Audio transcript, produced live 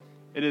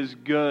It is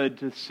good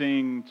to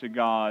sing to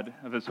God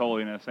of His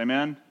holiness.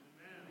 Amen?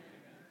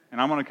 And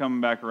I'm going to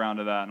come back around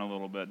to that in a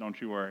little bit. Don't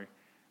you worry.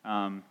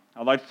 I'd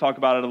like to talk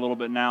about it a little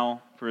bit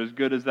now, for as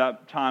good as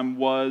that time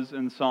was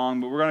in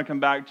song, but we're going to come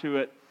back to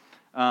it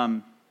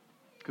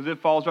because it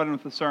falls right in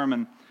with the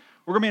sermon.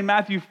 We're going to be in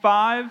Matthew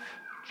 5,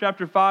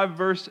 chapter 5,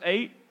 verse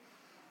 8.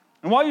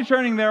 And while you're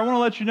turning there, I want to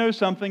let you know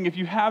something. If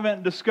you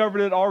haven't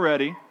discovered it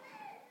already,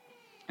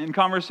 in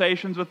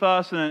conversations with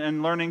us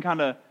and learning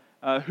kind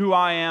of who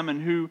I am and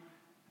who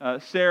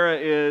Sarah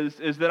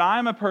is that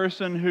I'm a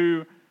person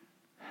who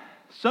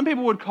some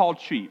people would call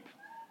cheap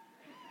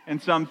in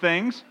some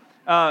things.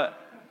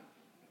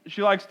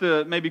 She likes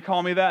to maybe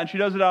call me that, and she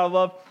does it out of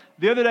love.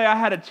 The other day I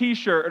had a dress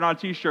shirt,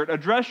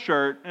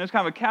 and it's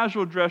kind of a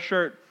casual dress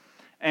shirt,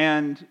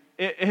 and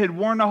it had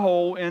worn a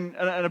hole in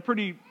a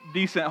pretty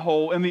decent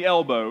hole in the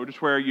elbow,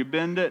 just where you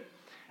bend it,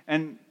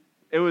 and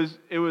it was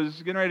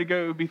getting ready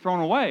to be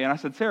thrown away. And I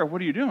said, Sarah, what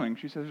are you doing?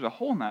 She said, there's a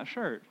hole in that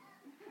shirt.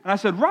 And I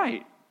said,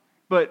 right.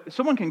 But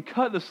someone can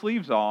cut the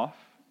sleeves off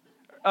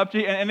up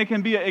to, and it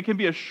can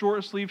be a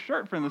short sleeve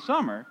shirt for in the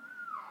summer.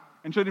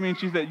 And so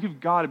she said, you've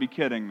got to be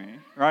kidding me,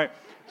 right?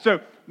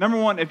 So number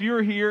one, if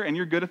you're here and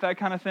you're good at that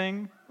kind of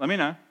thing, let me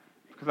know,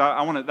 because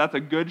I want to. That's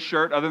a good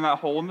shirt, other than that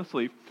hole in the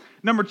sleeve.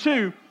 Number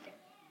two,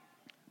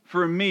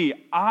 for me,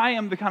 I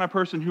am the kind of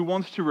person who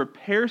wants to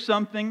repair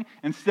something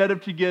instead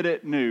of to get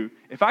it new.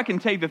 If I can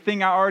take the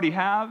thing I already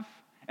have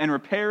and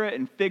repair it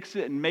and fix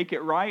it and make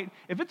it right,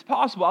 if it's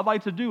possible, I'd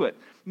like to do it.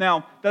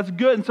 Now, that's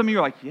good, and some of you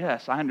are like,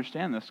 yes, I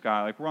understand this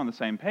guy, like we're on the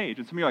same page.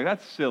 And some of you are like,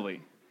 that's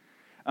silly.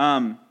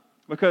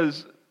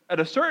 Because at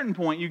a certain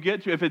point, you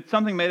get to, if it's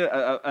something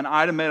an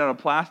item made out of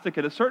plastic,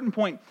 at a certain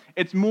point,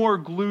 it's more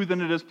glue than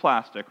it is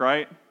plastic,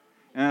 right?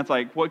 And it's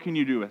like, what can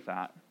you do with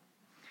that?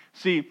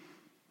 See,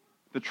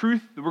 the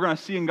truth that we're going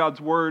to see in God's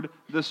Word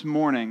this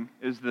morning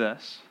is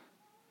this.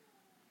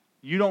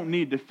 You don't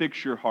need to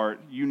fix your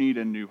heart, you need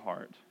a new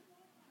heart.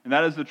 And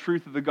that is the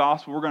truth of the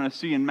gospel we're going to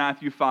see in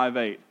Matthew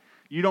 5:8.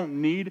 You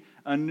don't need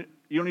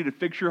to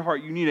fix your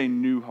heart, you need a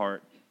new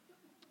heart.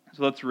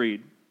 So let's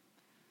read.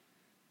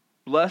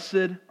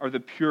 Blessed are the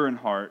pure in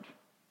heart,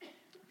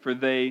 for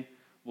they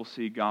will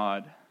see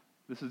God.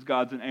 This is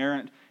God's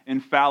inerrant,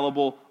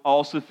 infallible,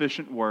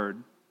 all-sufficient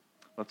word.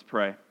 Let's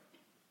pray.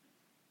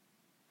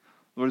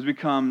 Lord, as we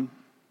come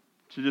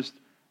to just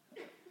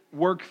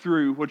work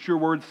through what your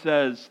word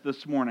says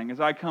this morning, as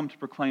I come to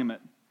proclaim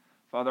it,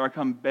 Father, I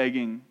come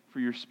begging for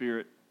your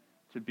Spirit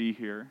to be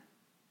here,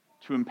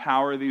 to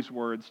empower these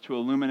words, to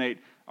illuminate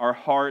our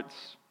hearts,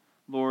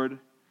 Lord, that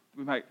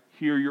we might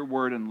hear your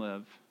word and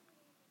live.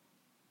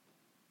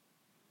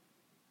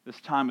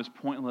 This time is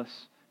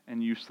pointless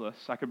and useless.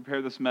 I could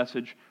prepare this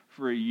message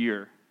for a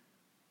year,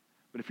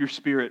 but if your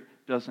Spirit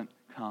doesn't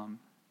come,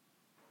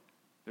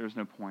 there's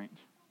no point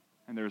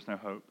and there's no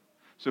hope.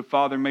 So,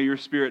 Father, may your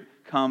Spirit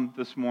come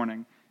this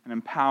morning and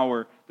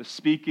empower the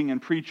speaking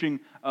and preaching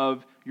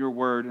of your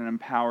word and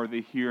empower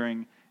the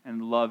hearing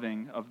and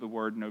loving of the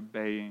word and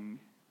obeying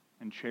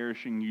and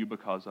cherishing you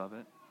because of it.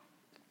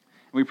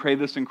 And we pray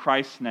this in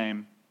Christ's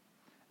name.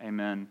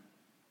 Amen.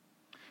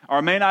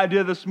 Our main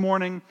idea this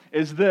morning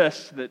is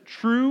this, that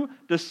true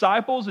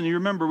disciples, and you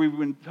remember we've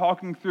been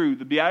talking through,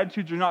 the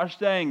Beatitudes are not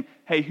saying,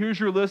 hey, here's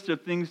your list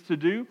of things to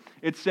do.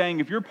 It's saying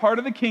if you're part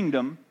of the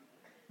kingdom,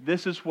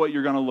 this is what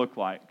you're going to look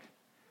like.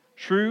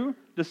 True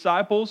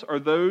disciples are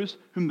those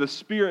whom the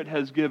Spirit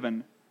has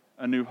given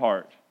a new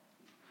heart.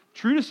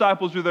 True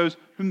disciples are those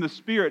whom the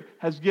Spirit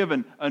has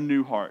given a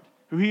new heart,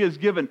 who He has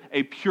given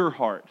a pure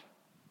heart.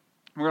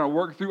 We're going to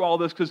work through all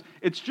this because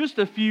it's just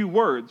a few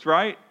words,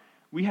 right?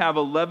 We have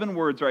 11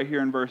 words right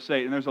here in verse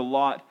 8, and there's a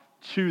lot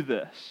to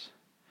this.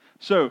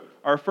 So,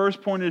 our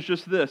first point is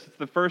just this. It's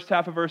the first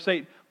half of verse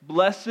 8.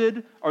 Blessed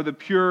are the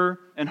pure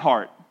in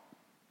heart.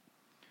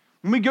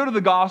 When we go to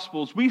the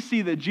Gospels, we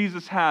see that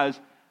Jesus has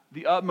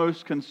the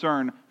utmost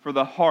concern for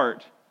the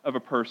heart of a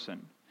person.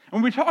 And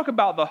when we talk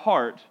about the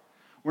heart,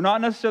 we're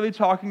not necessarily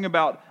talking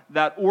about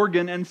that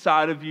organ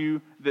inside of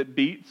you that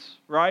beats,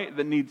 right?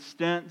 That needs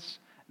stents,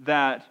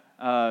 that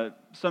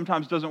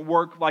sometimes doesn't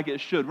work like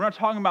it should. We're not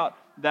talking about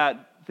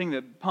that thing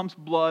that pumps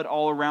blood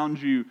all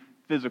around you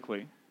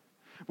physically.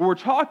 But we're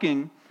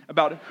talking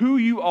about who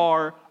you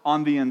are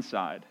on the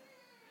inside.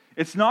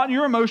 It's not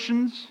your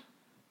emotions.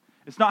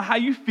 It's not how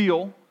you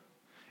feel.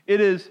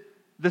 It is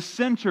the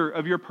center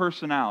of your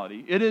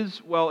personality. It is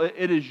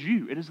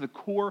you. It is the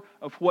core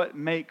of what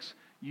makes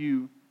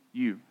you,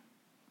 you.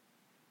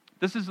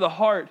 This is the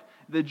heart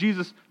that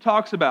Jesus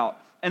talks about.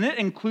 And it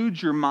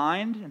includes your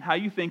mind and how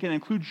you think. It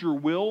includes your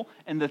will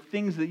and the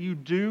things that you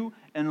do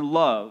and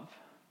love.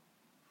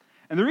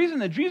 And the reason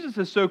that Jesus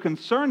is so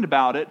concerned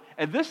about it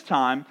at this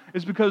time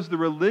is because the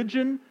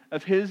religion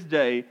of his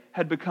day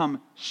had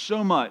become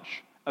so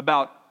much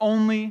about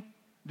only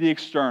the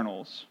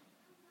externals.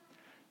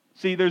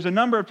 See, there's a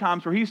number of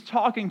times where he's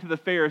talking to the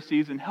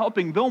Pharisees and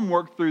helping them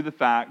work through the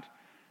fact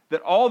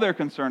that all they're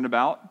concerned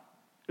about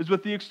is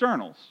with the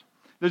externals.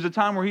 There's a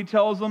time where he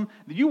tells them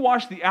that you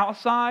wash the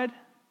outside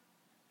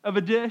of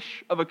a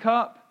dish, of a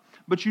cup,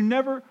 but you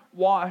never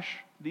wash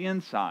the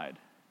inside.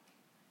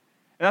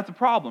 And that's a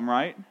problem,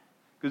 right?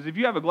 Because if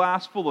you have a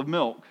glass full of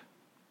milk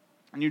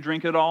and you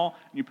drink it all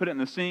and you put it in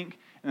the sink,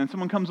 and then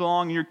someone comes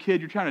along and your kid,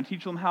 you're trying to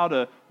teach them how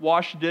to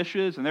wash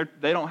dishes and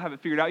they don't have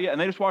it figured out yet,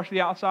 and they just wash the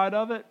outside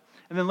of it,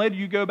 and then later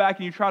you go back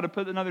and you try to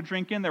put another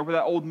drink in there where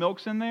that old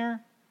milk's in there,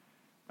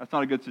 that's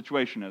not a good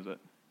situation, is it?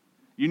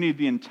 You need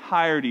the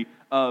entirety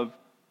of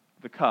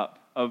the cup,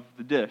 of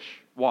the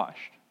dish,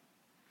 washed.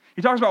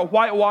 He talks about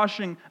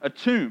whitewashing a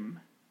tomb,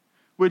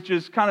 which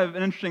is kind of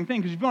an interesting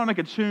thing, because if you want to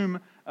make a tomb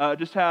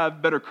just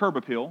have better curb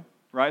appeal,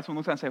 right? Someone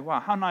looks at it and say,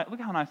 wow, how nice, look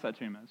how nice that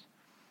tomb is.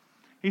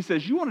 He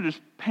says, you want to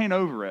just paint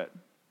over it,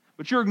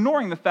 but you're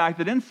ignoring the fact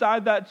that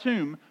inside that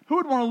tomb, who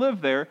would want to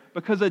live there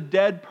because a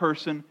dead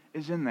person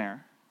is in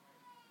there?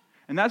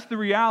 And that's the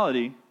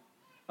reality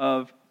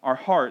of our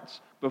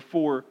hearts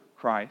before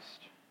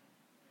Christ.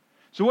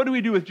 So what do we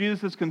do with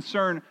Jesus'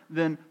 concern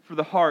then for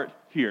the heart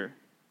here?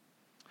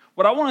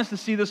 What I want us to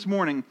see this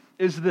morning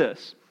is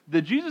this,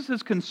 that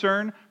Jesus'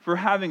 concern for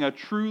having a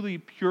truly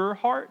pure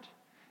heart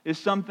is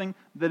something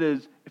that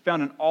is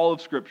found in all of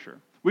Scripture.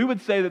 We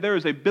would say that there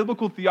is a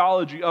biblical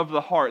theology of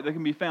the heart that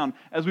can be found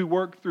as we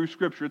work through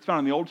Scripture. It's found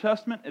in the Old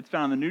Testament, it's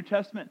found in the New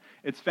Testament,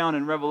 it's found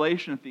in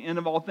Revelation at the end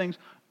of all things.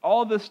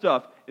 All of this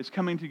stuff is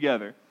coming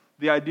together.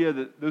 The idea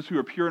that those who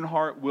are pure in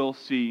heart will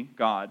see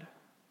God.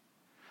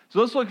 So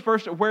let's look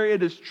first at where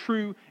it is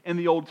true in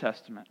the Old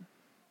Testament.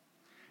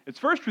 It's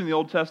first true in the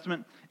Old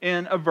Testament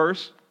in a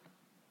verse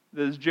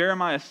that is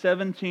Jeremiah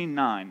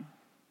 17:9.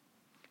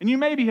 And you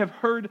maybe have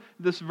heard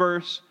this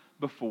verse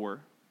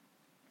before.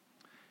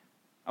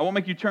 I won't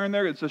make you turn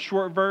there. It's a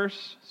short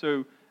verse,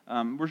 so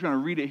we're just going to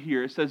read it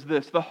here. It says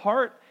this, the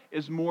heart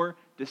is more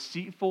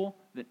deceitful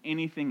than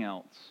anything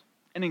else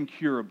and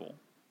incurable.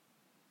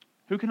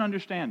 Who can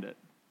understand it?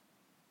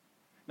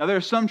 Now there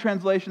are some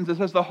translations that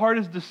says the heart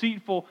is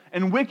deceitful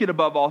and wicked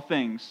above all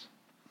things.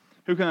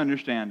 Who can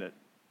understand it?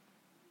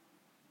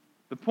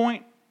 The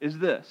point is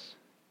this.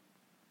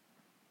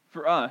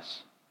 For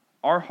us,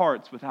 our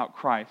hearts without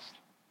Christ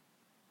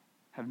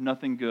have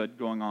nothing good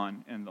going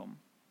on in them.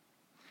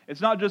 It's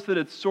not just that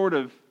it's sort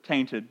of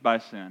tainted by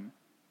sin,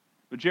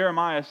 but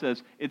Jeremiah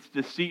says it's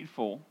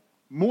deceitful,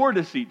 more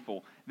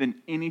deceitful than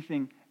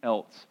anything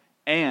else,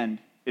 and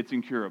it's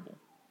incurable.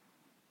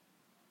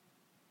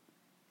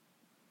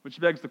 Which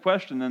begs the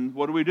question, then,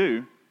 what do we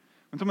do?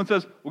 When someone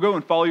says, well, go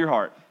and follow your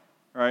heart,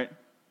 right?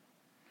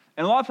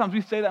 And a lot of times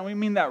we say that and we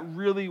mean that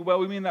really well.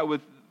 We mean that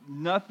with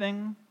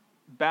nothing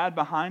bad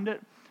behind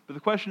it. But the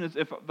question is,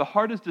 if the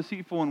heart is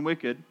deceitful and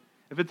wicked,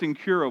 if it's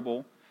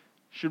incurable,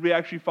 should we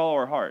actually follow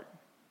our heart?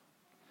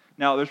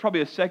 Now, there's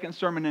probably a second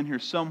sermon in here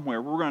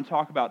somewhere where we're going to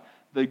talk about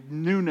the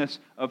newness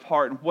of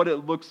heart and what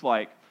it looks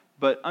like.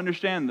 But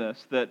understand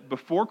this, that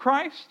before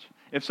Christ,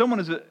 if someone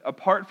is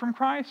apart from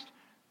Christ,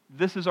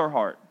 this is our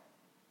heart.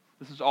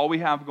 This is all we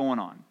have going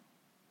on.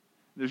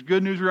 There's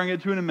good news we're going to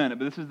get to in a minute,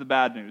 but this is the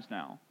bad news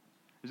now,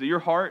 is that your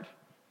heart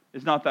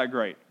is not that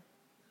great.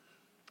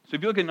 So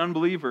if you look at an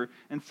unbeliever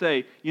and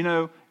say, you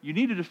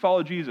need to just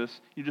follow Jesus,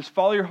 you just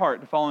follow your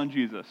heart to following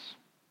Jesus,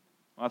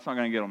 well, that's not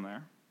going to get them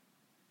there.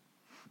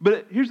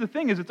 But here's the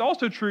thing, is it's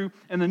also true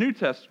in the New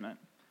Testament.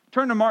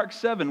 Turn to Mark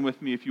 7 with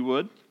me, if you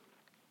would.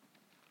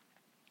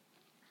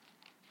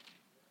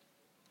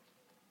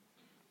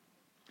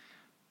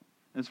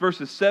 It's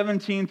verses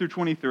 17 through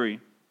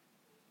 23.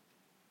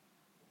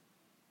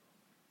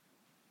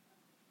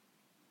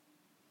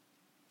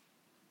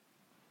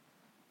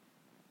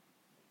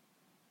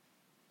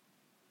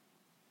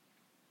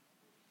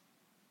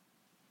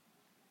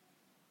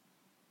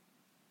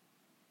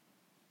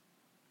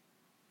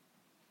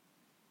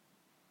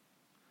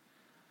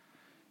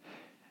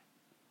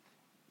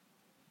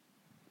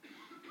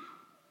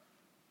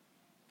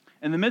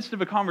 In the midst of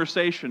a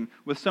conversation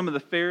with some of the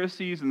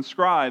Pharisees and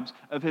scribes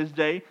of his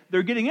day,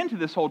 they're getting into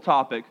this whole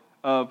topic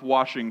of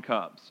washing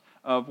cups,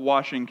 of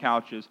washing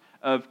couches,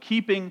 of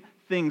keeping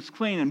things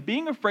clean, and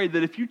being afraid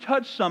that if you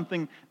touch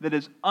something that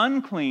is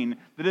unclean,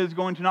 that it is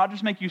going to not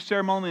just make you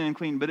ceremonially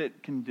unclean, but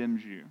it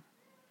condemns you.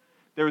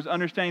 There was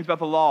understandings about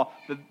the law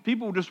that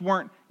people just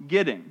weren't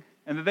getting,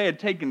 and that they had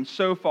taken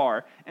so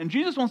far. And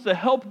Jesus wants to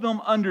help them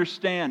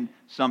understand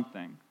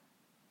something.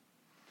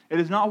 It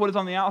is not what is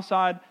on the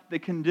outside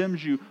that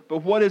condemns you,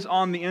 but what is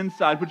on the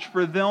inside, which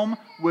for them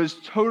was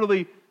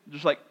totally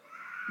just like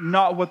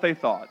not what they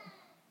thought.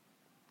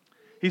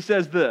 He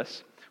says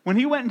this, when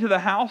he went into the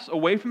house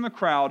away from the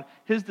crowd,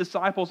 his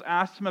disciples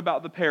asked him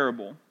about the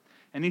parable.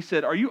 And he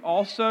said, are you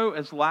also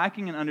as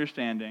lacking in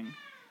understanding?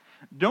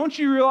 Don't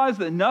you realize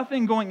that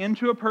nothing going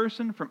into a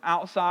person from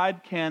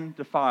outside can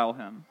defile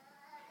him?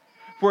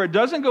 For it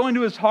doesn't go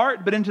into his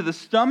heart, but into the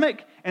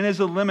stomach and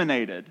is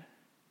eliminated.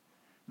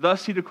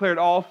 Thus he declared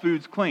all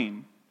foods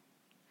clean.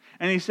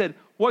 And he said,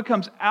 what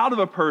comes out of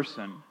a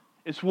person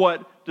is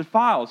what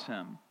defiles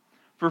him.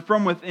 For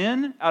from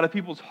within, out of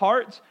people's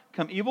hearts,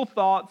 come evil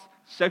thoughts,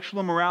 sexual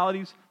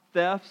immoralities,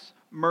 thefts,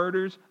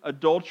 murders,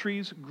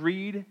 adulteries,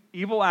 greed,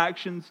 evil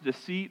actions,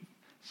 deceit,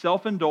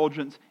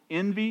 self-indulgence,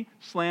 envy,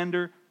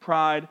 slander,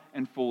 pride,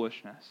 and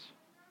foolishness.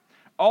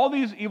 All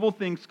these evil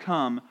things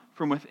come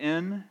from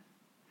within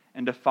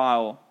and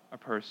defile a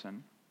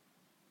person.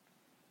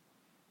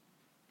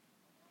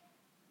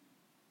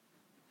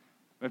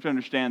 We have to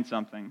understand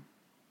something.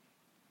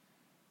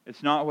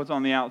 It's not what's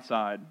on the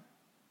outside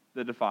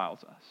that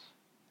defiles us.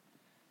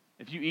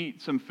 If you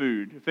eat some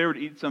food, if they were to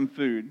eat some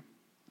food,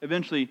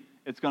 eventually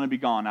it's going to be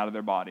gone out of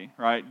their body,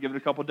 right? Give it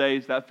a couple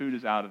days, that food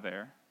is out of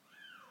there.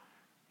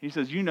 He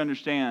says you need to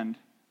understand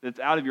that it's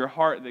out of your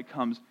heart that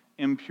comes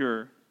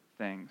impure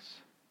things.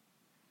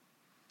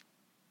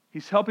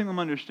 He's helping them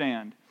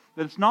understand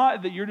that it's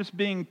not that you're just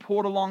being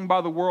pulled along by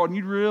the world and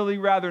you'd really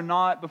rather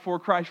not before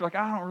Christ. You're like,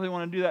 I don't really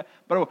want to do that.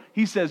 But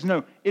he says,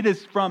 no, it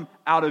is from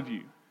out of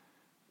you.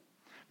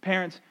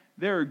 Parents,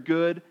 there are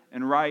good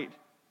and right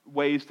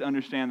ways to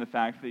understand the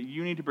fact that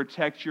you need to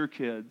protect your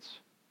kids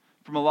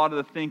from a lot of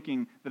the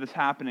thinking that is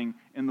happening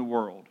in the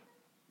world.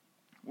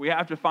 We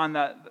have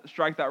to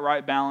strike that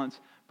right balance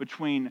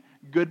between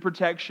good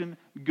protection,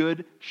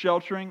 good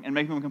sheltering, and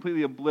making them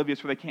completely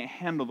oblivious where they can't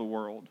handle the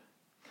world.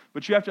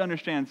 But you have to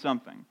understand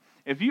something.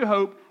 If you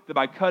hope that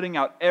by cutting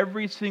out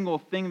every single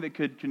thing that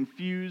could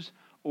confuse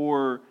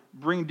or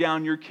bring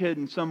down your kid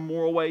in some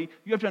moral way,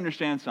 you have to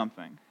understand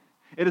something.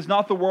 It is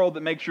not the world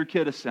that makes your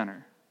kid a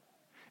sinner.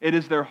 It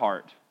is their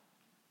heart.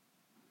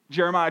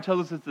 Jeremiah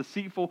tells us it's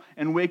deceitful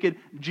and wicked.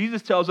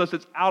 Jesus tells us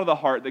it's out of the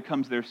heart that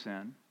comes their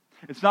sin.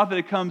 It's not that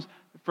it comes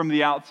from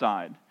the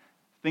outside.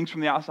 Things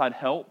from the outside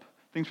help.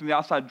 Things from the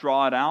outside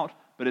draw it out.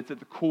 But it's at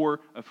the core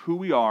of who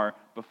we are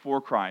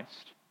before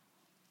Christ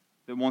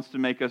that wants to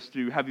make us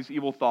to have these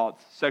evil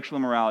thoughts, sexual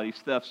immorality,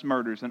 thefts,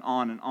 murders, and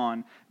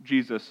on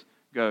Jesus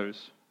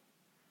goes.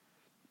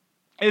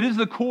 It is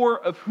the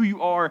core of who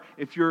you are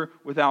if you're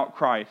without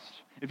Christ.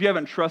 If you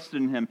haven't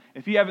trusted in Him,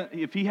 if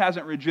He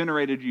hasn't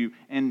regenerated you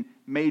and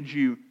made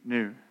you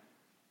new.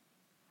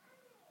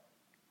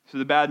 So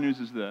the bad news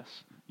is this: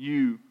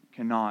 you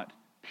cannot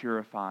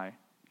purify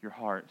your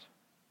heart.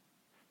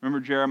 Remember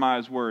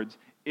Jeremiah's words,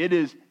 it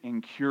is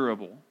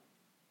incurable.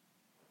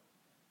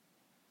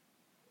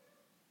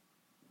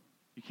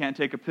 You can't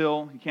take a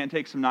pill, you can't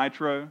take some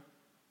nitro,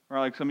 or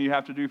like some of you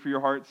have to do for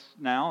your hearts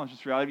now. It's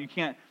just reality.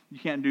 You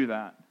can't do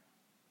that.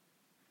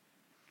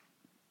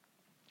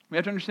 We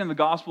have to understand the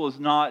gospel is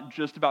not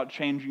just about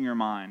changing your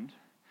mind.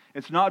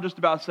 It's not just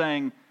about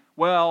saying,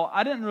 well,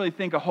 I didn't really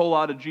think a whole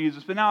lot of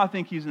Jesus, but now I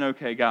think He's an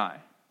okay guy.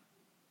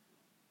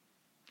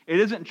 It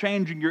isn't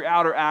changing your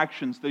outer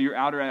actions, though your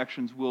outer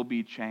actions will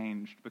be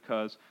changed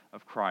because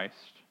of Christ.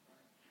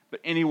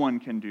 But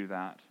anyone can do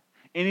that.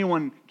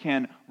 Anyone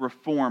can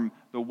reform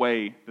the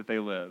way that they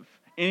live.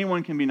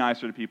 Anyone can be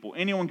nicer to people.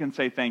 Anyone can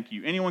say thank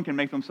you. Anyone can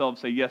make themselves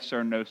say yes,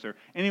 sir, no, sir.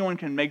 Anyone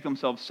can make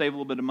themselves save a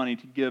little bit of money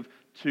to give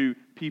to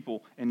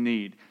people in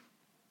need.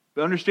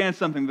 But understand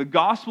something. The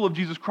gospel of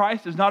Jesus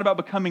Christ is not about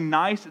becoming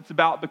nice. It's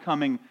about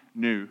becoming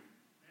new.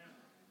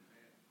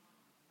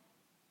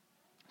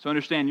 So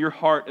understand, your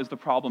heart is the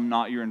problem,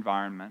 not your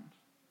environment.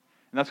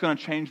 And that's going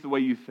to change the way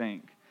you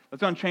think.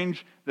 That's going to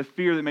change the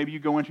fear that maybe you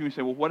go into and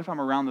say, well, what if I'm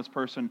around this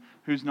person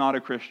who's not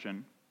a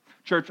Christian?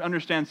 Church,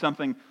 understand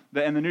something,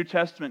 that in the New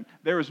Testament,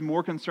 there is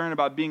more concern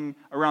about being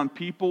around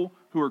people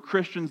who are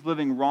Christians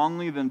living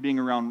wrongly than being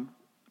around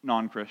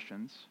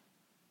non-Christians.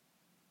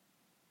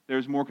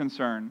 There's more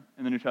concern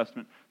in the New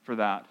Testament for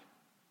that.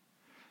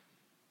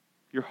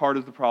 Your heart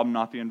is the problem,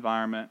 not the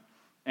environment.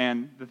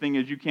 And the thing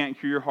is, you can't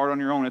cure your heart on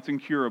your own. It's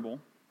incurable.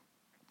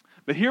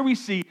 But here we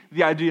see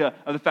the idea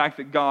of the fact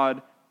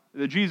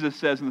that Jesus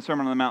says in the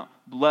Sermon on the Mount,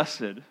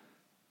 blessed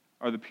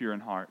are the pure in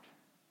heart.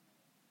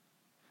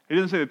 He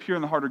doesn't say the pure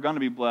in the heart are going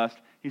to be blessed.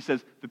 He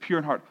says the pure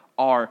in heart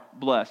are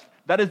blessed.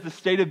 That is the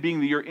state of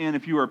being that you're in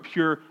if you are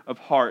pure of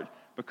heart,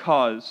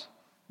 because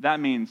that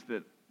means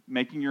that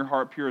making your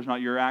heart pure is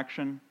not your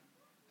action.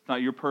 It's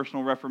not your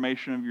personal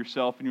reformation of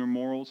yourself and your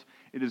morals.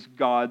 It is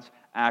God's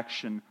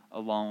action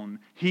alone.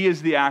 He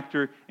is the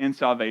actor in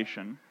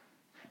salvation.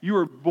 You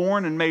were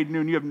born and made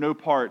new, and you have no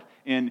part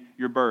in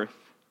your birth,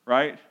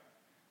 right?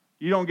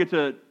 You don't get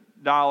to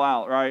dial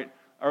out, right?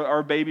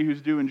 Our baby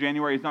who's due in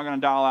January is not going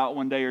to dial out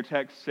one day or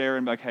text Sarah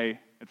and be like, hey,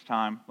 it's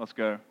time. Let's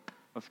go.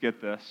 Let's get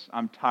this.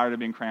 I'm tired of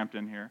being cramped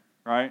in here,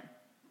 right?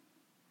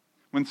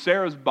 When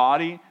Sarah's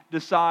body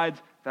decides,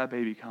 that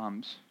baby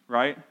comes,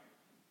 right?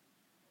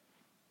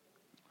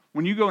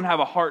 When you go and have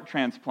a heart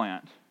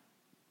transplant,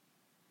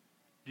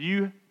 do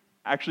you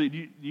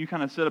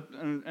kind of sit up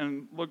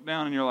and look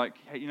down and you're like,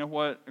 hey, you know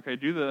what? Okay,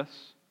 do this.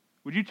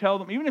 Would you tell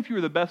them, even if you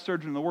were the best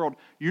surgeon in the world,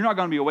 you're not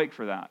going to be awake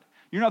for that.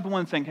 You're not the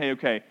one saying, hey,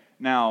 okay,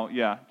 now,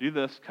 yeah, do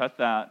this, cut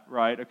that,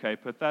 right? Okay,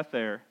 put that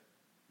there.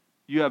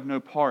 You have no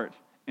part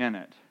in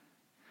it.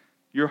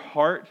 Your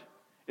heart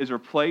is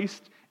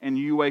replaced, and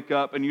you wake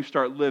up and you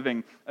start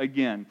living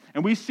again.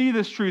 And we see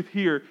this truth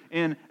here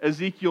in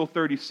Ezekiel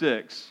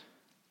 36.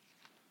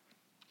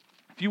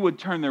 If you would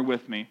turn there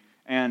with me,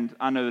 and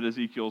I know that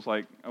Ezekiel's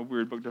like a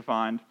weird book to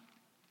find.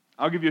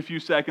 I'll give you a few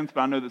seconds,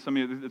 but I know that some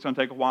of you, it's going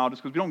to take a while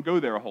just because we don't go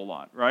there a whole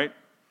lot, right?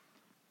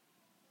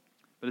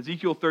 But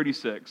Ezekiel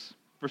 36,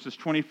 verses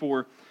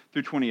 24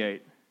 through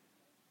 28.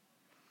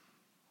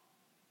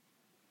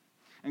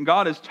 And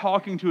God is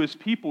talking to His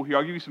people here.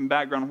 I'll give you some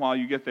background while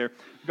you get there.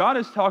 God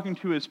is talking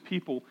to His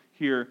people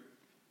here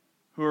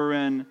who are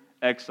in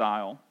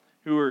exile,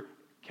 who are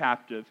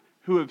captive.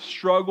 who have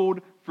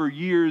struggled for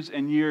years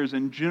and years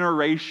and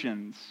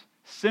generations,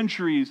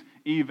 centuries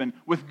even,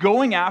 with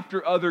going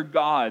after other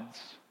gods,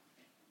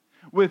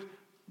 with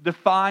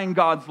defying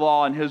God's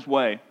law and His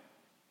way.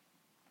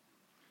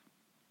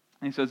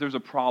 And he says there's a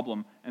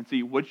problem. And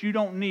see, what you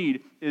don't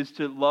need is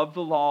to love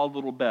the law a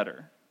little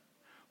better.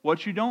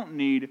 What you don't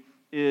need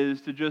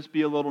is to just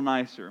be a little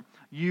nicer.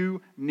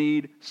 You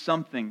need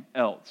something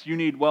else. You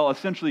need, well,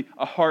 essentially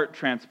a heart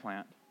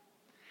transplant.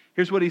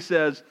 Here's what he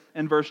says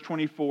in verse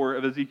 24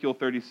 of Ezekiel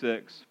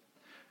 36.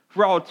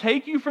 For I will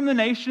take you from the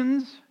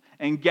nations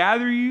and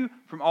gather you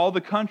from all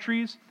the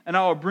countries, and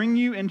I will bring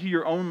you into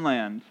your own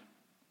land.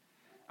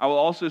 I will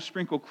also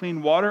sprinkle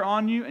clean water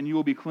on you, and you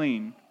will be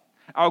clean.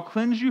 I will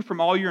cleanse you from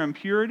all your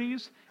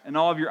impurities and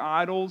all of your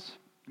idols.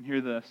 And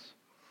hear this.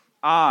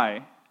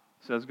 I,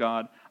 says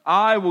God,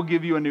 I will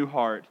give you a new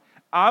heart.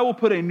 I will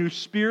put a new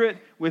spirit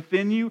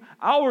within you.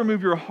 I will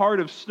remove your heart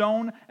of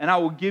stone, and I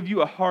will give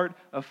you a heart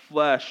of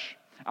flesh.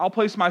 I'll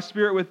place my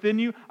spirit within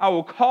you. I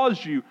will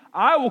cause you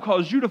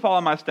to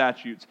follow my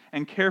statutes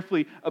and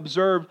carefully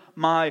observe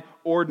my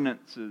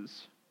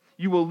ordinances.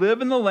 You will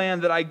live in the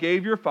land that I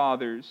gave your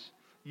fathers.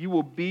 You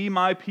will be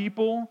my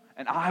people,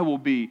 and I will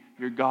be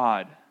your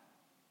God.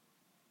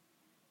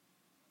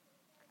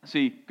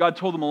 See, God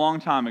told them a long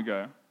time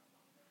ago,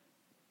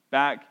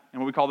 back in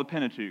what we call the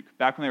Pentateuch,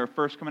 back when they were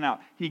first coming out,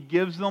 He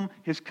gives them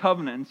His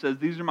covenant and says,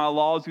 these are my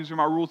laws, these are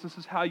my rules, this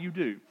is how you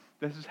do,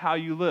 this is how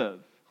you live.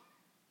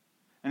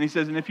 And He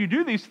says, and if you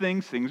do these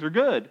things, things are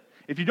good.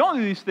 If you don't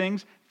do these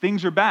things,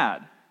 things are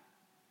bad.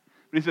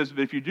 But He says,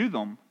 but if you do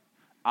them,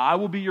 I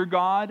will be your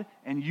God,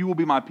 and you will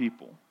be my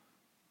people.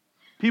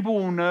 People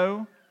will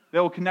know, they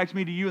will connect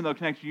me to you, and they'll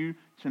connect you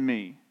to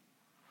me.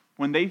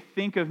 When they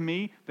think of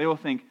me, they will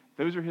think,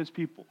 those are His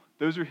people.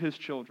 Those are His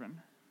children.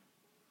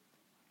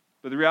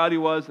 But the reality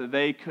was that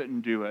they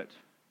couldn't do it.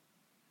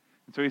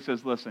 And so He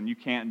says, listen, you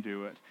can't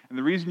do it. And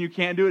the reason you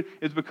can't do it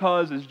is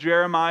because, as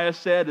Jeremiah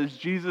said, as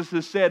Jesus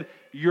has said,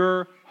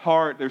 your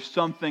heart, there's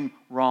something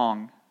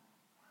wrong.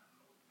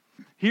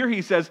 Here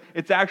He says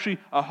it's actually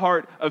a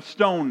heart of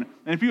stone.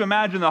 And if you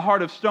imagine the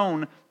heart of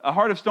stone, a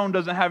heart of stone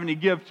doesn't have any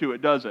give to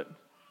it, does it?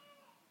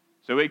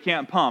 So it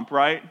can't pump,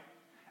 right?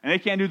 And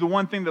it can't do the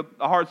one thing that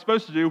a heart's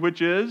supposed to do,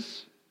 which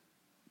is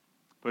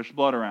push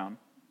blood around.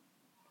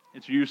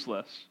 It's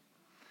useless.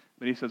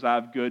 But He says, I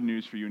have good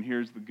news for you. And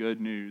here's the good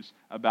news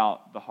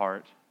about the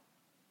heart.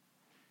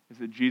 Is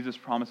that Jesus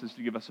promises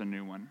to give us a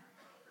new one.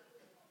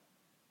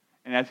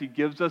 And as He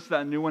gives us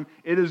that new one,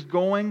 it is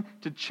going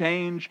to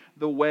change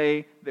the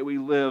way that we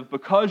live.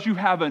 Because you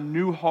have a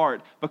new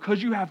heart,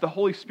 because you have the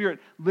Holy Spirit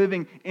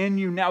living in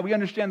you now, we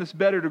understand this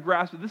better to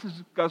grasp that this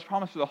is God's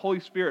promise for the Holy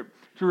Spirit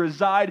to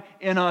reside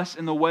in us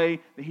in the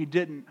way that He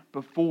didn't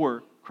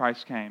before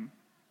Christ came.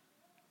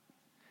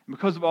 And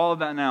because of all of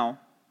that now,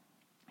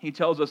 He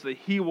tells us that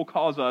He will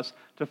cause us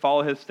to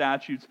follow His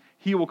statutes.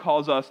 He will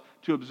cause us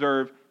to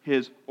observe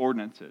His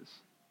ordinances.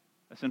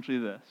 Essentially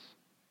this.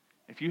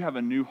 If you have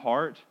a new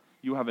heart,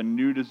 you have a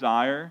new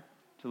desire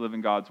to live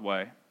in God's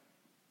way.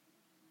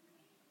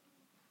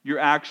 Your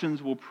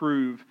actions will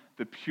prove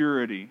the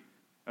purity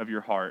of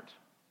your heart.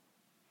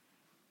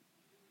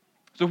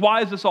 So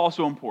why is this all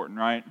so important,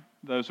 right?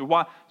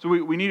 So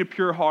we need a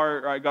pure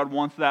heart, right? God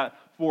wants that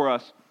for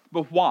us.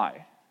 But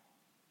why?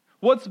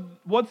 What's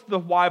the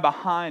why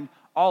behind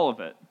all of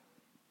it?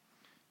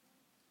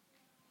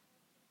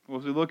 Well,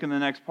 as we look in the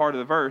next part of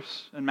the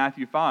verse in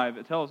Matthew 5,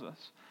 it tells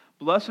us,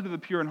 blessed are the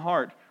pure in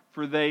heart,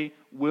 for they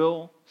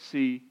will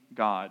see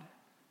God.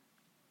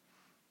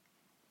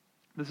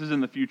 This is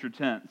in the future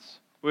tense.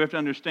 We have to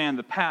understand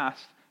the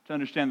past to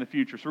understand the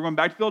future. So we're going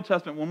back to the Old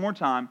Testament one more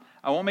time.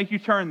 I won't make you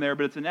turn there,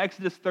 but it's in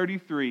Exodus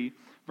 33,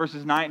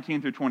 verses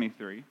 19 through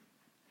 23.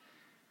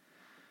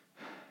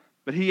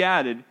 But He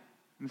added,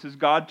 and this is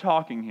God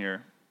talking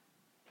here,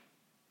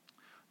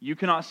 you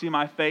cannot see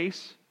my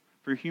face,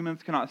 for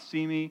humans cannot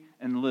see me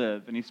and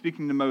live. And He's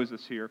speaking to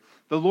Moses here.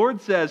 The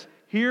Lord says,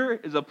 here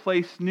is a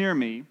place near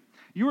me.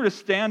 You are to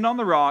stand on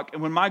the rock,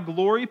 and when my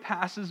glory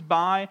passes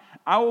by,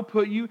 I will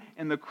put you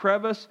in the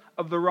crevice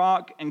of the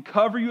rock and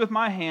cover you with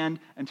my hand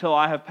until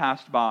I have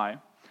passed by.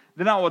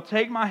 Then I will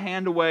take my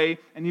hand away,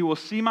 and you will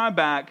see my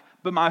back,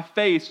 but my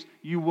face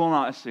you will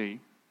not see.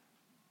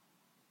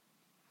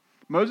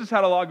 Moses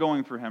had a lot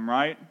going for him,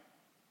 right?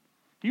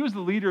 He was the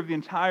leader of the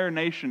entire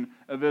nation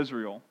of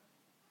Israel.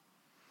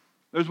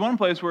 There's one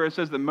place where it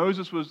says that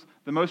Moses was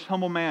the most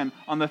humble man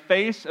on the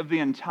face of the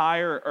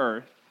entire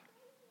earth.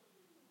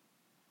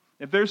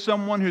 If there's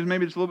someone who's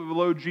maybe just a little bit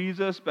below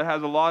Jesus but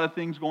has a lot of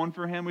things going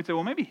for him, we'd say,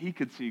 well, maybe he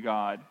could see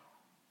God.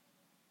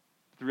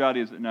 But the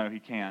reality is that no, he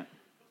can't.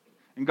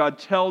 And God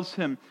tells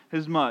him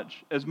as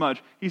much.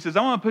 He says,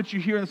 I want to put you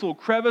here in this little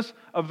crevice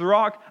of the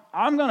rock.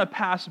 I'm going to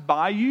pass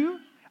by you.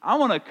 I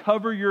want to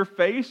cover your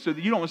face so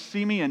that you don't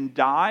see me and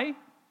die.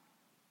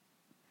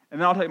 And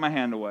then I'll take my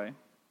hand away.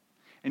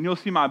 And you'll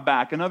see my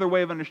back. Another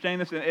way of understanding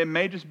this, it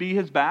may just be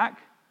His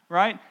back,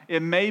 right?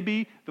 It may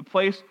be the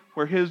place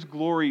where His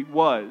glory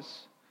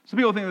was. Some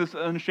people think this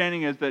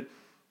understanding is that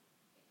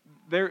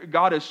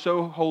God is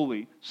so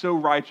holy, so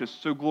righteous,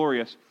 so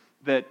glorious,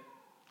 that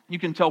you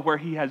can tell where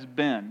he has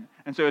been.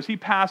 And so as he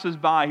passes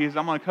by, he says,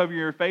 I'm going to cover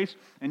your face,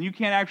 and you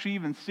can't actually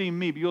even see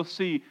me, but you'll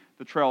see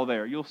the trail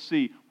there. You'll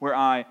see where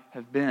I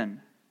have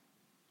been.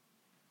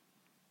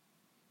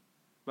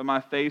 But my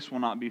face will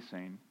not be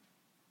seen.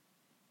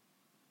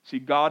 See,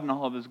 God in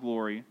all of his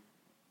glory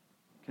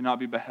cannot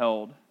be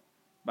beheld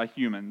by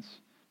humans,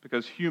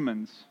 because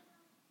humans,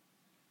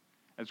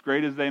 as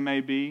great as they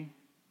may be,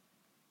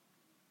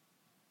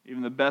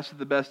 even the best of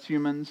the best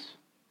humans,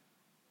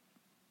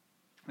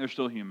 they're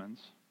still humans.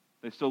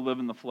 They still live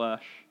in the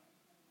flesh.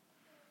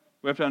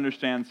 We have to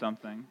understand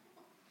something.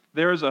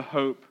 There is a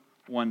hope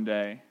one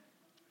day.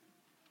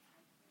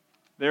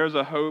 There is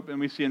a hope, and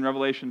we see in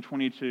Revelation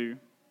 22,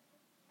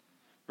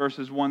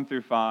 verses 1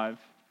 through 5,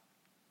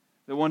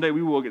 that one day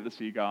we will get to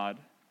see God.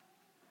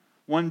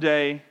 One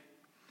day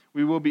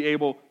we will be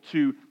able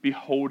to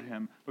behold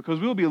him, because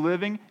we will be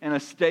living in a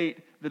state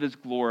that is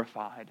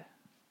glorified.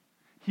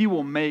 He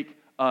will make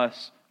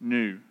us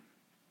new.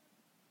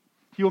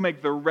 He will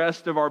make the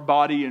rest of our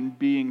body and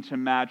being to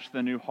match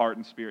the new heart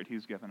and spirit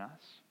he's given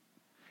us.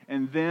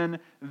 And then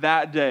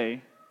that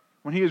day,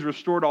 when he has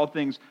restored all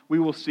things, we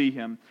will see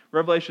him.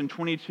 Revelation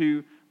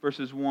 22,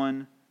 verses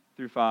 1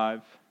 through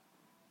 5.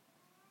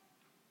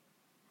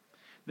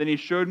 Then he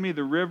showed me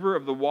the river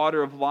of the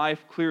water of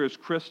life, clear as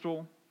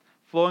crystal,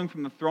 flowing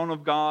from the throne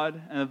of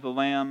God and of the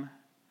Lamb,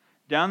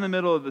 down the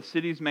middle of the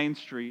city's main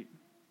street.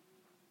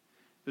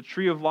 The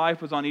tree of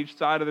life was on each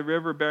side of the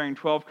river, bearing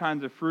 12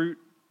 kinds of fruit,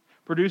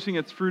 producing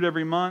its fruit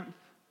every month.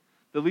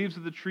 The leaves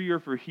of the tree are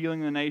for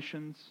healing the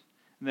nations,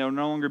 and there will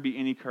no longer be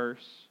any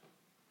curse.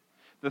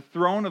 The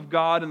throne of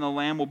God and the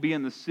Lamb will be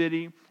in the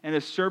city, and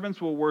his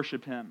servants will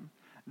worship him.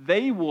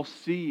 They will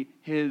see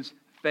his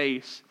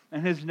face,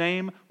 and his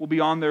name will be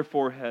on their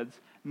foreheads.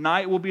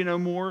 Night will be no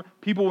more.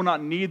 People will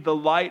not need the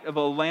light of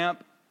a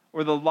lamp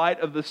or the light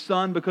of the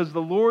sun, because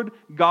the Lord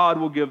God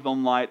will give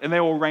them light, and they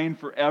will reign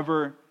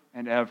forever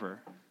and ever.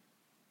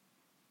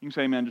 You can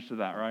say amen just to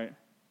that, right?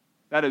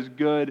 That is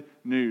good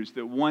news,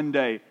 that one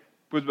day,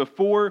 because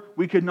before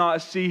we could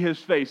not see his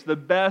face, the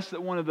best,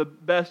 that one of the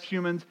best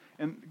humans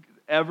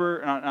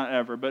ever, not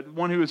ever, but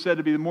one who was said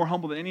to be more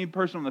humble than any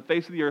person on the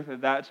face of the earth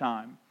at that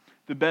time,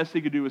 the best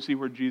he could do was see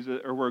where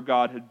Jesus, or where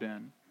God had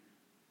been.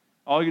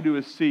 All he could do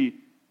was see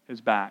his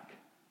back.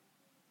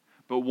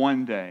 But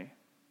one day,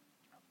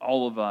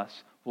 all of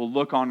us will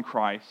look on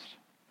Christ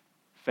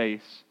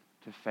face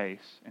to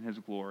face in his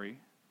glory,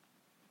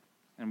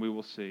 and we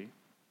will see.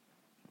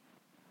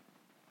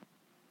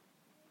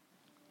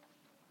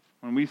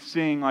 When we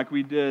sing like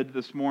we did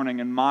this morning,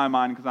 in my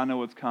mind, because I know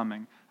what's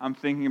coming, I'm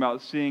thinking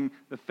about seeing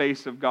the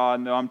face of God,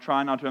 and though I'm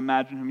trying not to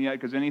imagine him yet,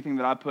 because anything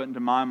that I put into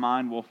my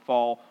mind will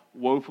fall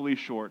woefully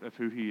short of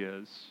who he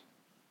is.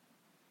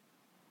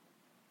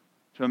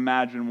 To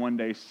imagine one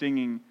day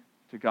singing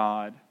to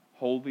God,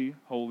 holy,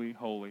 holy,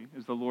 holy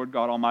is the Lord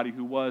God Almighty,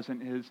 who was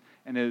and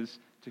is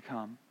to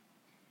come.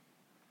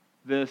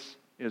 This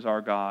is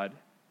our God,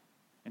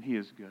 and he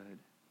is good.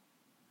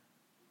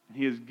 And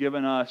he has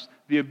given us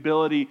the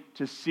ability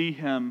to see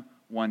him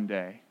one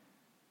day.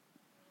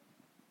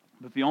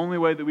 But the only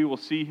way that we will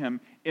see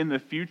him in the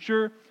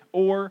future,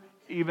 or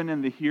even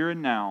in the here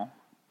and now,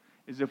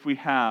 is if we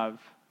have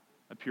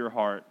a pure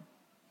heart.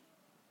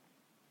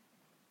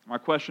 My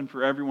question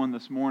for everyone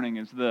this morning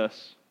is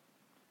this: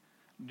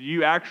 do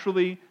you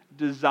actually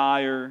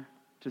desire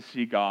to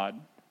see God?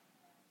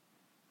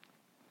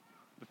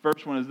 The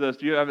first one is this: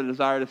 do you have a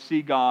desire to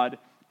see God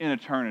in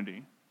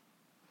eternity?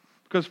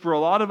 Because for a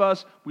lot of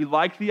us, we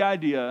like the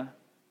idea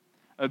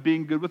of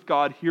being good with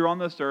God here on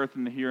this earth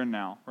in the here and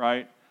now,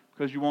 right?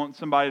 Because you want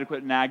somebody to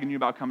quit nagging you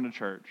about coming to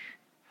church.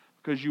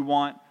 Because you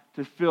want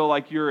to feel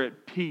like you're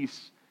at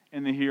peace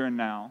in the here and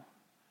now.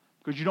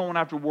 Because you don't want to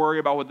have to worry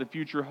about what the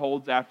future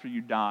holds after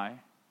you die.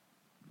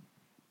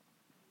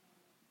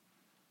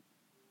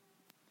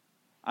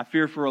 I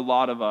fear for a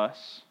lot of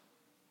us,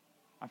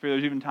 I fear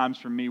there's even times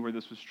for me where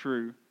this was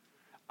true.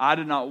 I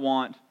did not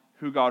want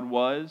who God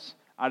was.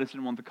 I just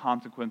didn't want the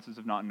consequences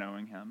of not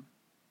knowing him.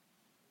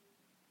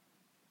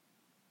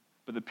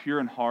 But the pure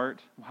in heart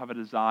will have a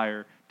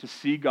desire to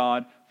see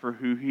God for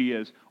who he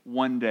is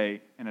one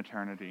day in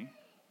eternity.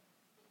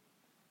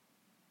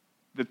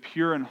 The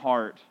pure in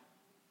heart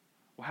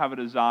will have a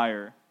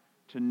desire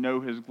to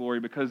know his glory,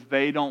 because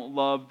they don't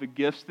love the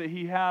gifts that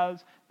he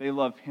has, they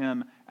love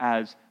him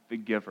as the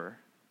giver.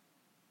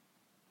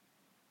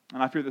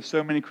 And I fear that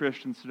so many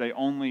Christians today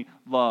only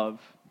love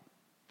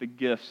the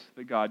gifts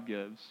that God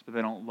gives, but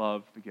they don't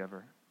love the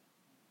giver.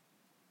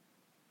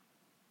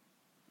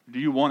 Do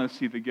you want to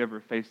see the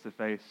giver face to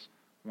face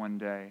one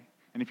day?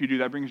 And if you do,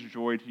 that brings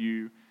joy to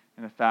you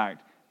in the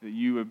fact that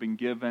you have been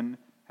given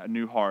a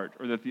new heart,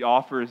 or that the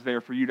offer is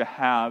there for you to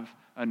have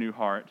a new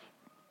heart.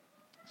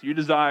 So do you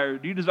desire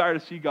to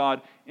see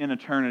God in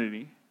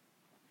eternity,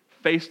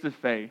 face to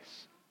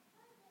face?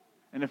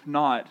 And if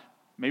not,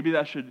 maybe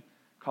that should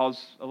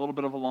cause a little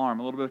bit of alarm,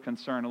 a little bit of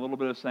concern, a little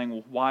bit of saying,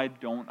 well, why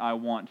don't I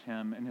want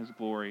him in his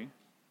glory?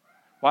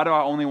 Why do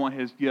I only want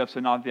his gifts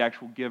and not the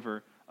actual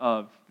giver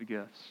of the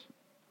gifts?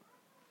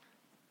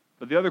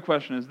 But the other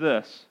question is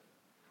this: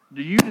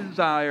 Do you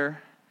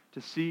desire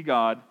to see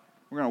God?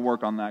 We're going to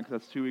work on that because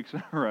that's 2 weeks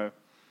in a row.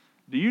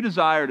 Do you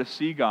desire to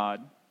see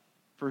God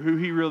for who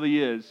He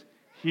really is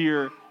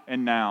here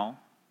and now?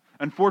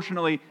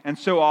 Unfortunately, and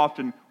so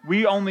often,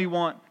 we only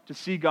want to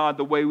see God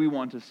the way we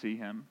want to see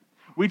Him.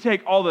 We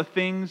take all the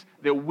things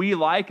that we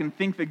like and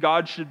think that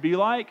God should be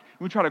like, and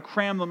we try to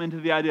cram them into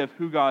the idea of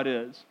who God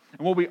is.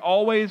 And what we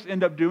always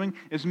end up doing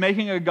is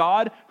making a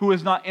God who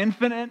is not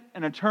infinite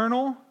and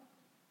eternal,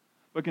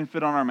 but can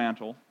fit on our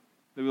mantle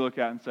that we look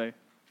at and say,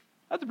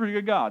 that's a pretty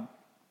good God.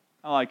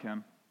 I like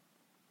Him.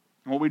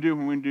 And what we do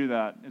when we do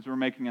that is we're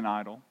making an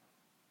idol.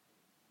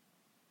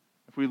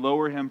 If we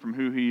lower Him from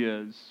who He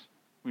is,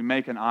 we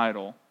make an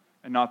idol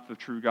and not the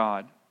true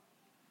God.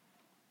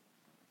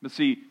 But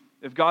see,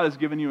 if God has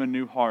given you a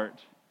new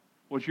heart,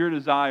 what your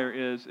desire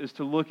is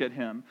to look at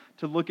Him,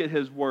 to look at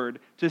His Word,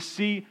 to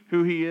see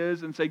who He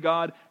is and say,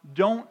 God,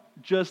 don't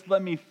just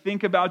let me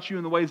think about You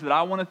in the ways that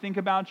I want to think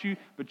about You,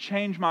 but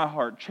change my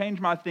heart, change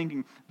my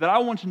thinking, that I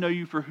want to know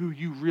You for who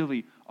You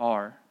really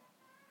are.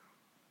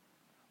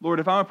 Lord,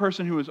 if I'm a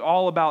person who is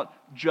all about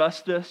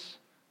justice,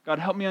 God,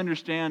 help me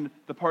understand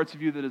the parts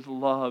of You that is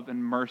love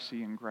and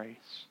mercy and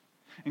grace.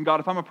 And God,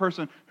 if I'm a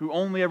person who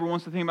only ever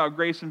wants to think about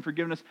grace and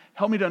forgiveness,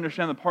 help me to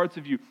understand the parts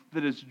of You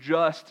that is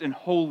just and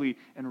holy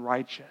and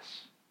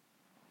righteous.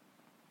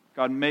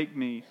 God, make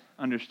me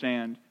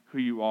understand who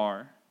You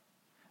are.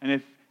 And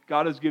if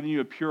God has given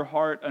you a pure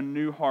heart, a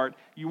new heart,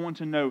 you want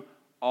to know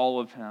all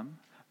of Him,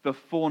 the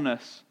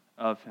fullness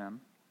of Him.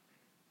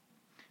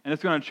 And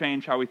it's going to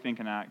change how we think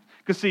and act.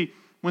 Because see,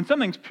 when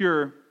something's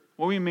pure,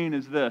 what we mean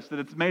is this, that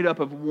it's made up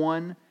of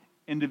one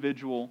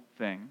individual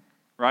thing,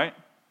 right?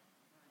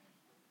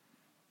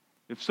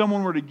 If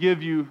someone were to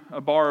give you a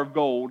bar of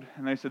gold,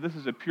 and they said, this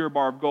is a pure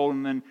bar of gold,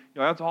 and then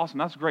you're like, that's awesome,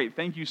 that's great,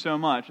 thank you so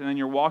much, and then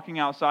you're walking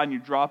outside and you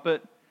drop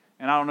it,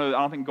 and I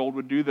don't think gold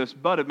would do this,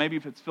 but maybe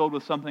if it's filled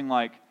with something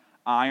like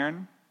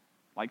iron,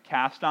 like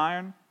cast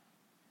iron,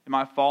 it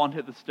might fall and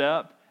hit the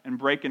step and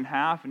break in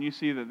half, and you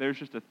see that there's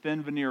just a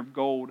thin veneer of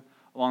gold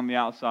along the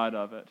outside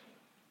of it.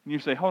 And you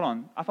say, hold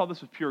on, I thought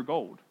this was pure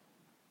gold.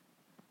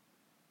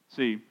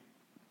 See,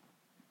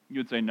 you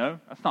would say, no,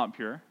 that's not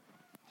pure.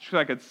 Just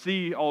because I could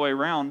see all the way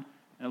around,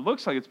 and it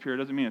looks like it's pure,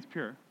 doesn't mean it's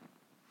pure.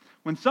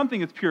 When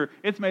something is pure,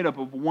 it's made up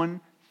of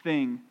one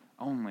thing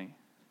only.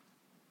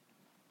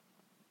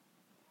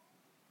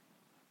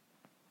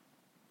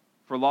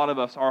 For a lot of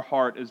us, our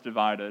heart is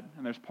divided,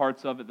 and there's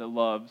parts of it that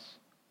loves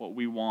what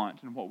we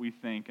want and what we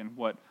think and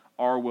what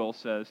our will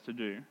says to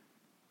do.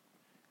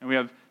 And we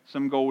have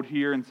some gold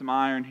here and some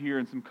iron here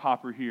and some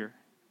copper here.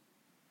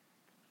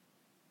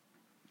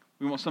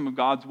 We want some of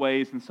God's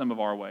ways and some of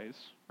our ways,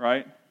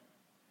 right?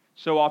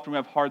 So often we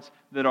have hearts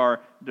that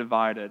are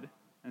divided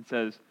and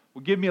says,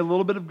 well, give me a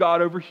little bit of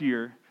God over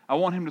here. I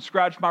want Him to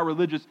scratch my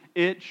religious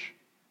itch,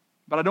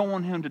 but I don't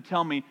want Him to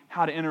tell me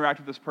how to interact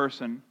with this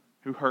person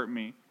who hurt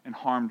me and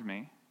harmed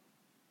me.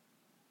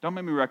 Don't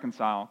make me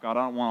reconcile, God.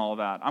 I don't want all of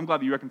that. I'm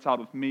glad that You reconciled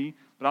with me,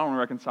 but I don't want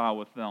to reconcile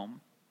with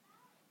them.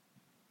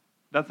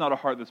 That's not a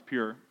heart that's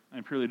pure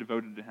and purely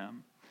devoted to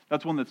Him.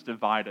 That's one that's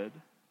divided.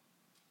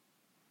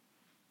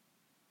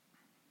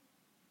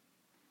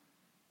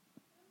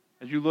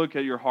 As you look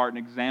at your heart and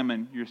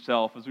examine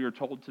yourself, as we are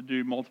told to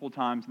do multiple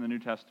times in the New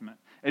Testament,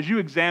 as you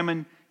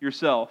examine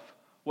yourself,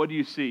 what do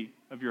you see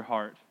of your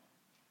heart?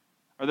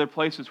 Are there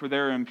places where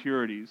there are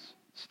impurities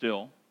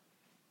still?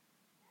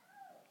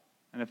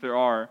 And if there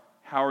are,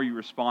 how are you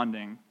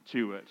responding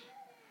to it?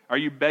 Are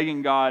you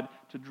begging God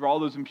to draw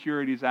those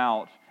impurities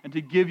out and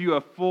to give you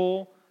a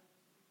full,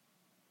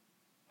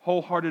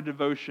 wholehearted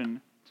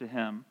devotion to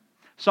Him?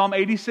 Psalm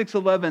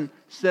 86:11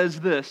 says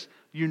this,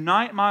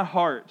 unite my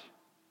heart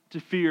to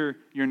fear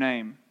Your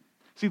name.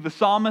 See, the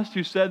psalmist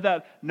who said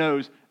that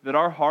knows that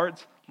our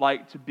hearts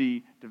like to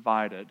be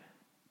divided.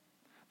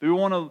 That we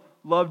want to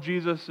love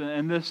Jesus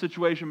in this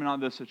situation, but not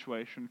this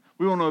situation.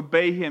 We want to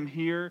obey Him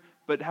here,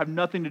 but have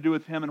nothing to do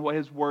with Him and what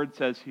His Word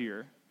says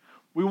here.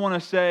 We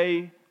want to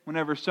say,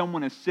 whenever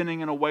someone is sinning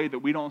in a way that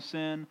we don't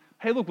sin,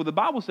 hey, look, well, the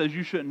Bible says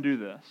you shouldn't do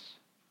this.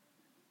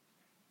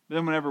 But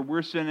then whenever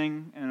we're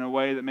sinning in a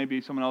way that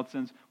maybe someone else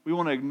sins, we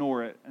want to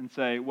ignore it and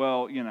say,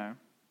 well,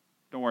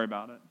 don't worry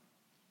about it.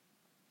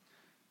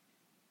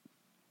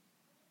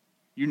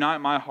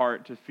 Unite my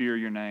heart to fear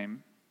Your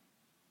name.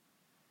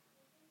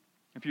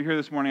 If you're here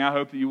this morning, I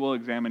hope that you will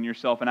examine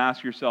yourself and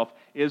ask yourself,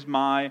 is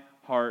my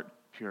heart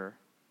pure?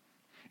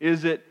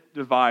 Is it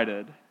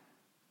divided?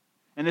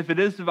 And if it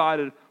is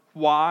divided,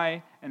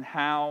 why and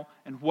how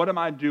and what am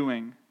I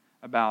doing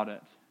about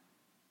it?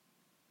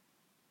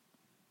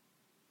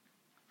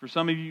 For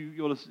some of you,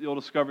 you'll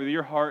discover that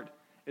your heart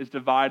is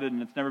divided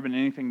and it's never been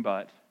anything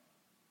but.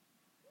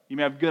 You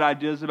may have good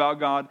ideas about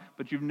God,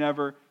 but you've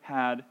never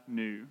had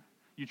new.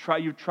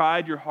 You've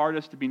tried your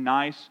hardest to be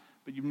nice,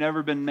 but you've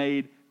never been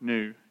made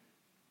new.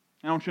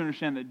 I want you to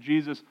understand that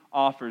Jesus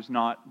offers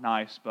not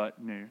nice, but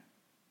new.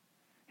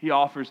 He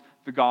offers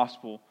the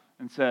gospel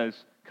and says,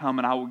 come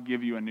and I will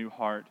give you a new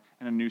heart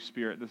and a new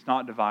spirit that's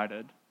not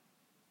divided,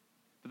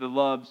 but that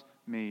loves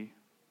me.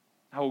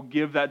 I will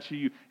give that to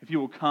you if you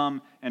will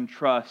come and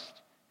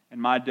trust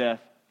and my death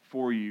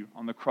for you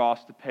on the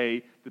cross to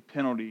pay the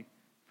penalty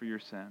for your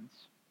sins.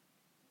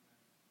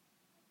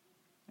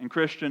 And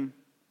Christian,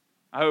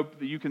 I hope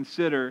that you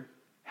consider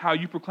how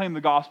you proclaim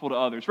the gospel to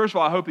others. First of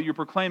all, I hope that you're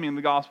proclaiming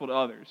the gospel to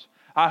others.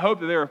 I hope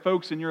that there are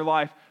folks in your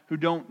life who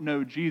don't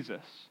know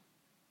Jesus.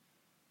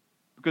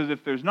 Because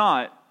if there's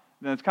not,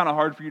 then it's kind of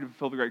hard for you to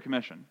fulfill the Great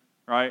Commission,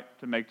 right?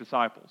 To make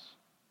disciples,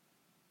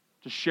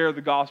 to share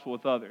the gospel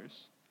with others.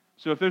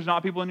 So if there's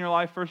not people in your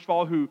life, first of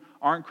all, who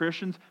aren't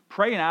Christians,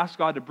 pray and ask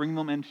God to bring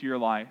them into your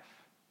life.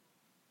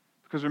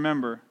 Because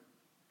remember,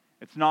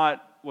 it's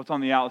not what's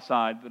on the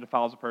outside that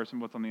defiles a person,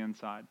 what's on the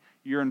inside.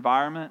 Your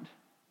environment,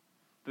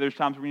 there's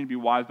times where we need to be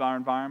wise about our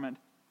environment.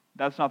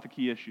 That's not the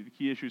key issue. The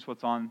key issue is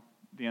what's on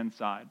the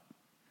inside.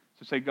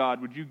 So say,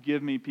 God, would you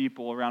give me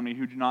people around me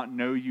who do not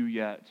know you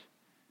yet?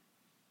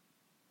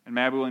 And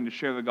may I be willing to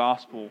share the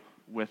gospel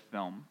with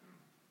them?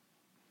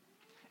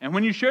 And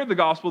when you share the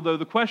gospel, though,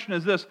 the question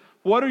is this: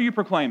 what are you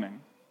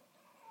proclaiming?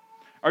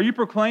 Are you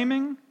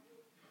proclaiming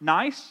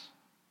nice?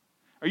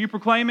 Are you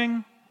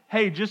proclaiming,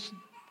 hey, just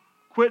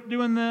quit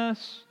doing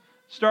this,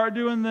 start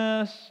doing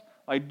this,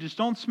 like just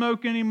don't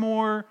smoke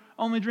anymore,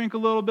 only drink a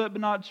little bit but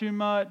not too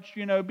much,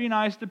 be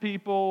nice to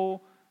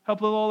people, help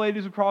the little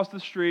ladies across the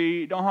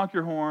street, don't honk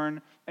your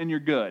horn, and you're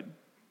good?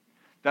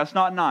 That's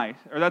not nice,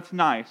 or that's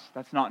nice,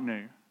 that's not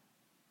new.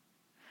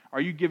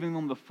 Are you giving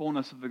them the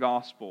fullness of the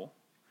gospel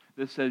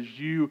that says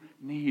you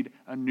need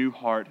a new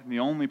heart, and the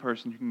only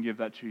person who can give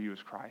that to you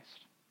is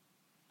Christ?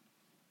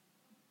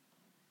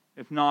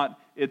 If not,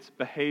 it's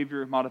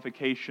behavior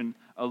modification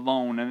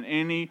alone, and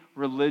any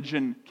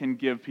religion can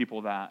give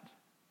people that.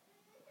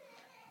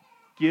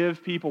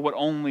 Give people what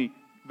only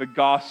the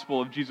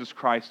gospel of Jesus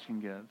Christ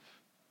can give,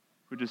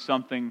 which is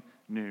something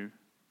new.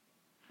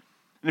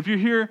 And if you're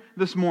here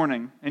this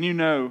morning and you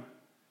know,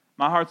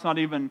 my heart's not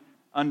even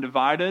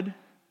undivided,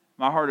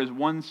 my heart is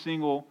one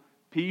single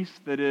piece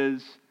that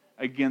is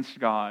against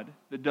God,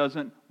 that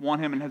doesn't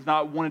want Him and has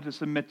not wanted to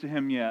submit to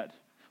Him yet.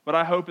 What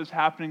I hope is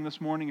happening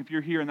this morning, if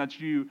you're here and that's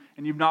you,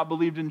 and you've not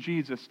believed in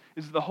Jesus,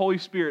 is that the Holy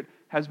Spirit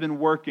has been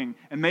working,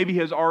 and maybe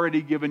has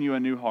already given you a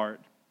new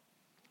heart.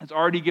 Has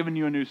already given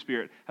you a new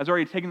spirit. Has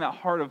already taken that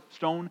heart of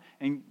stone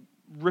and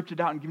ripped it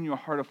out and given you a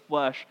heart of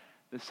flesh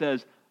that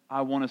says,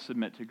 I want to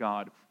submit to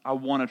God. I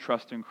want to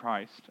trust in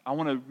Christ. I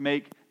want to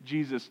make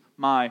Jesus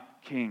my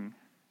King.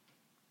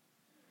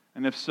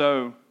 And if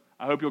so,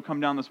 I hope you'll come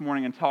down this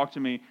morning and talk to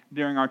me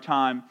during our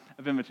time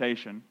of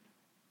invitation.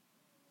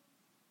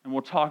 And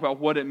we'll talk about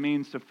what it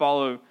means to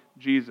follow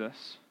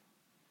Jesus.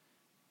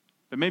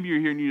 But maybe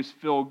you're here and you just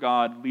feel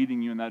God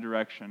leading you in that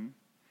direction.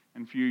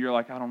 And for you, you're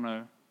like, I don't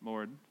know,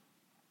 Lord.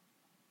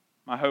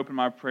 My hope and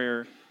my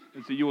prayer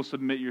is that you will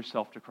submit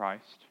yourself to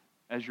Christ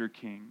as your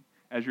King,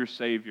 as your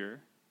Savior,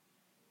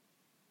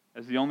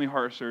 as the only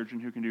heart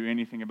surgeon who can do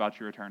anything about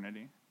your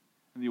eternity.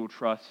 And that you will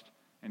trust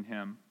in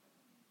Him.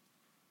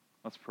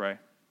 Let's pray.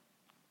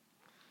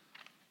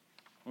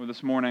 Well,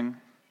 this morning,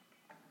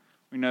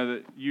 we know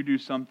that you do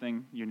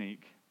something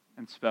unique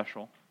and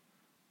special,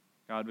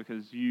 God,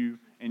 because you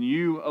and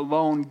you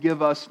alone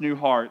give us new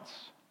hearts.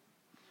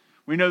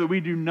 We know that we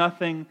do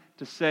nothing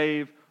to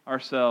save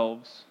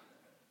ourselves.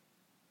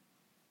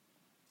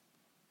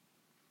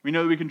 We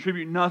know that we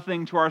contribute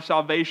nothing to our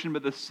salvation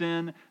but the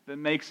sin that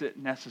makes it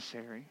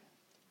necessary.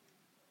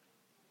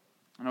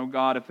 And oh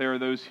God, if there are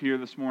those here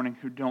this morning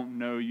who don't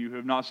know you, who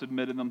have not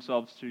submitted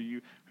themselves to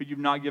you, who you've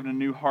not given a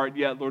new heart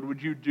yet, Lord,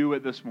 would you do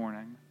it this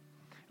morning?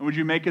 And would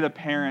you make it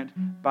apparent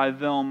by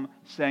them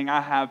saying,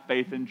 I have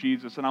faith in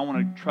Jesus and I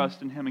want to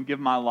trust in Him and give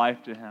my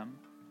life to Him?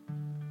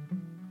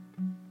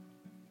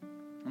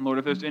 And Lord,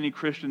 if there's any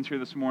Christians here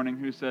this morning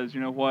who says, you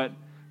know what,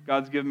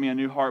 God's given me a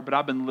new heart, but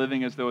I've been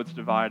living as though it's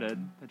divided,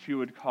 that you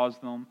would cause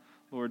them,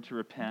 Lord, to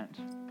repent,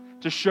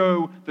 to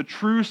show the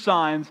true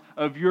signs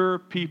of your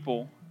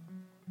people,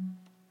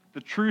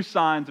 the true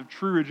signs of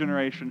true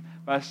regeneration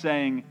by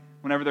saying,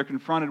 whenever they're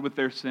confronted with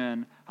their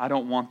sin, I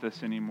don't want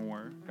this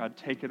anymore. God,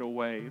 take it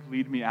away.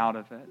 Lead me out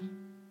of it.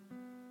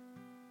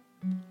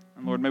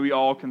 And Lord, may we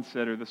all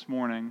consider this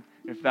morning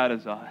if that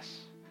is us.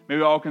 May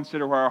we all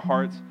consider where our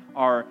hearts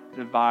are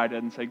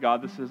divided and say,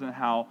 God, this isn't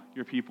how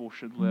your people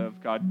should live.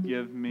 God,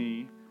 give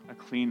me a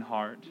clean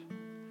heart.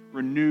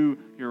 Renew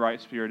your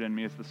right spirit in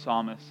me, as the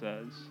psalmist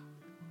says.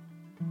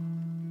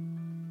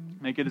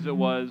 Make it as it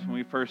was when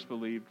we first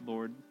believed,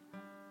 Lord.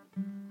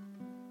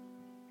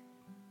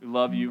 We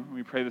love you, and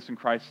we pray this in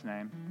Christ's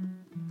name.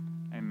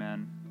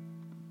 Amen.